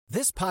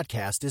This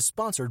podcast is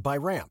sponsored by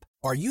Ramp.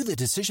 Are you the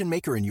decision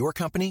maker in your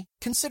company?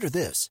 Consider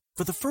this.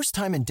 For the first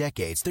time in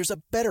decades, there's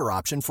a better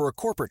option for a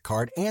corporate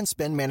card and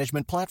spend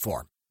management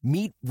platform.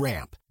 Meet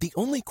Ramp, the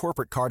only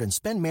corporate card and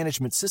spend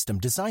management system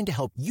designed to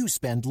help you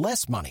spend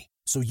less money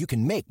so you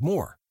can make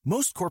more.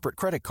 Most corporate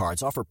credit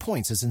cards offer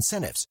points as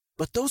incentives,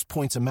 but those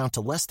points amount to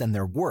less than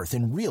their worth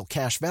in real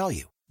cash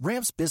value.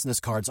 Ramp's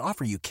business cards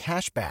offer you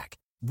cash back,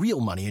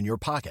 real money in your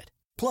pocket.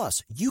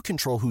 Plus, you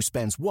control who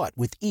spends what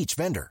with each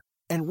vendor.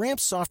 And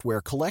Ramp's software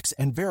collects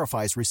and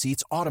verifies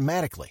receipts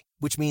automatically,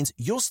 which means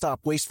you'll stop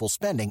wasteful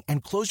spending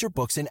and close your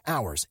books in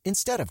hours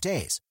instead of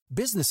days.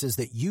 Businesses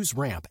that use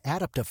Ramp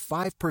add up to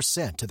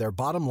 5% to their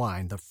bottom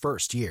line the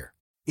first year.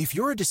 If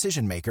you're a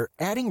decision maker,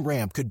 adding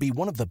Ramp could be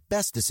one of the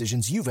best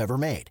decisions you've ever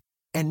made.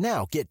 And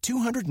now get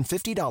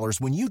 $250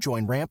 when you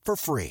join Ramp for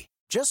free.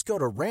 Just go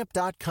to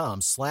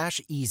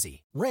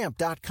ramp.com/easy.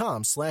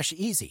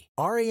 Ramp.com/easy.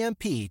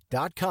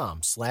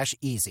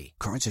 RAMP.com/easy.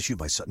 Cards issued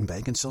by Sutton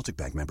Bank and Celtic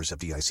Bank, members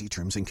FDIC.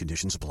 Terms and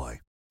conditions apply.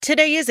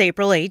 Today is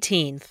April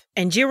 18th,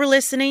 and you are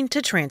listening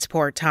to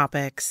Transport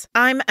Topics.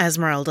 I'm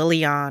Esmeralda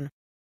Leon.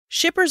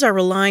 Shippers are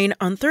relying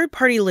on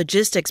third-party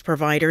logistics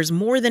providers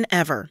more than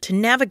ever to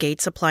navigate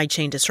supply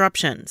chain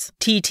disruptions.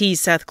 TT's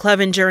Seth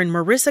Clevenger and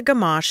Marissa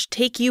Gamache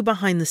take you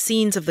behind the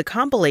scenes of the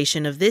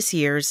compilation of this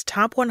year's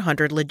Top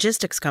 100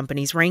 Logistics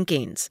Companies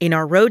rankings in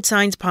our Road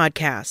Signs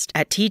podcast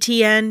at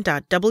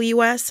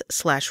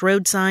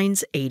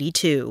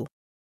ttn.ws/roadsigns82.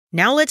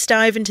 Now let's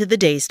dive into the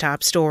day's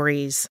top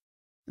stories.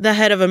 The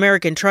head of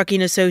American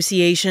Trucking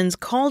Associations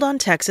called on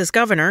Texas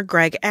Governor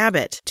Greg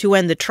Abbott to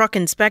end the truck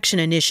inspection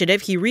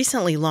initiative he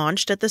recently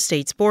launched at the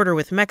state's border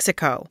with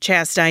Mexico,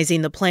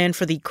 chastising the plan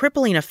for the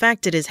crippling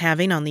effect it is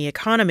having on the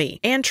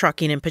economy, and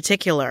trucking in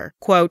particular.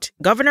 Quote,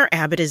 Governor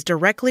Abbott is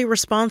directly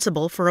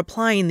responsible for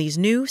applying these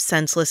new,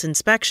 senseless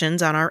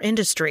inspections on our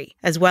industry,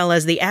 as well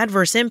as the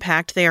adverse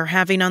impact they are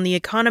having on the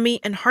economy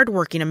and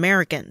hardworking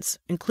Americans,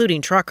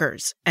 including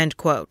truckers, end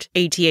quote.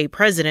 ATA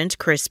President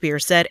Chris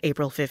Spears said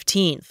April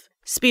 15th.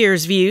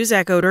 Spears' views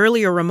echoed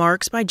earlier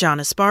remarks by John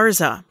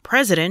Esparza,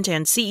 president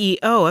and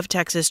CEO of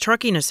Texas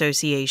Trucking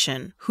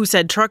Association, who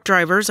said truck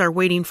drivers are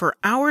waiting for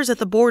hours at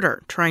the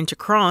border trying to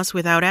cross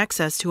without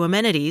access to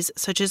amenities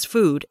such as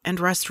food and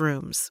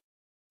restrooms.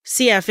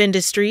 CF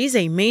Industries,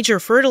 a major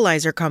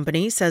fertilizer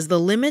company, says the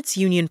limits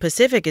Union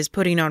Pacific is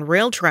putting on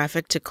rail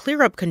traffic to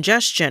clear up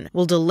congestion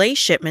will delay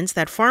shipments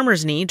that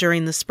farmers need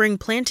during the spring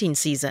planting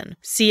season.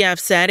 CF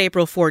said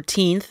April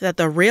 14th that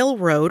the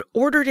railroad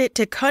ordered it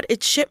to cut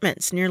its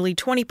shipments nearly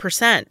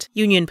 20%.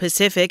 Union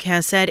Pacific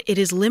has said it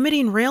is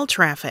limiting rail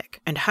traffic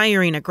and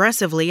hiring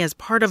aggressively as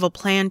part of a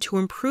plan to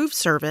improve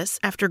service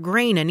after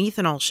grain and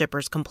ethanol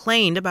shippers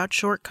complained about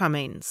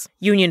shortcomings.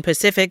 Union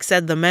Pacific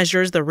said the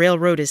measures the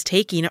railroad is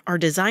taking are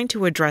designed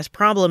to address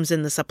problems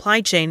in the supply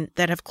chain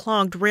that have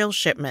clogged rail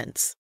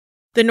shipments.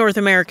 The North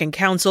American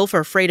Council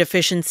for Freight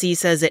Efficiency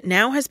says it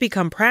now has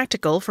become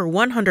practical for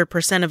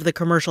 100% of the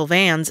commercial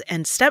vans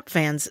and step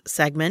vans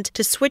segment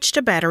to switch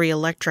to battery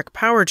electric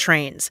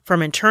powertrains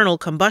from internal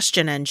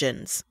combustion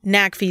engines.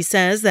 NACFE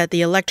says that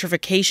the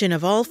electrification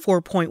of all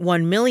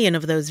 4.1 million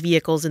of those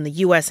vehicles in the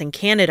U.S. and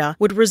Canada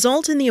would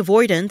result in the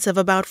avoidance of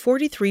about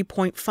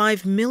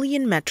 43.5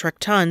 million metric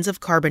tons of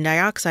carbon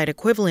dioxide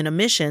equivalent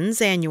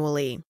emissions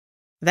annually.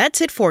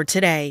 That's it for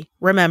today.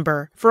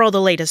 Remember, for all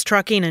the latest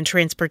trucking and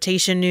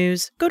transportation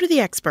news, go to the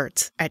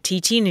experts at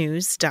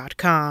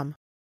ttnews.com.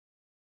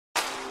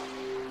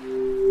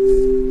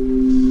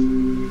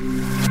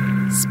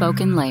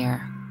 Spoken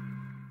Layer.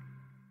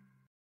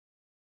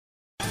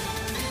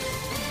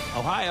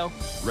 Ohio,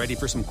 ready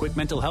for some quick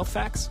mental health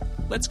facts?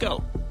 Let's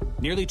go.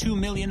 Nearly 2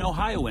 million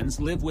Ohioans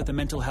live with a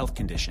mental health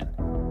condition.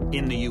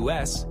 In the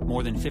U.S.,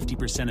 more than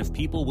 50% of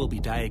people will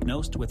be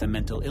diagnosed with a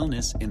mental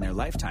illness in their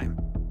lifetime.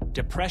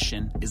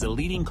 Depression is a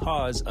leading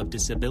cause of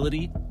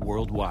disability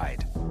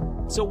worldwide.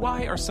 So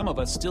why are some of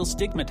us still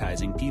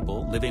stigmatizing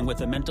people living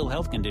with a mental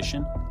health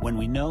condition when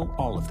we know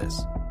all of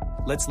this?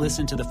 Let's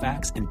listen to the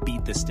facts and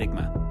beat the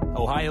stigma.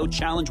 Ohio,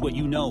 challenge what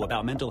you know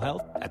about mental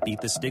health at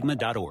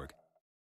beatthestigma.org.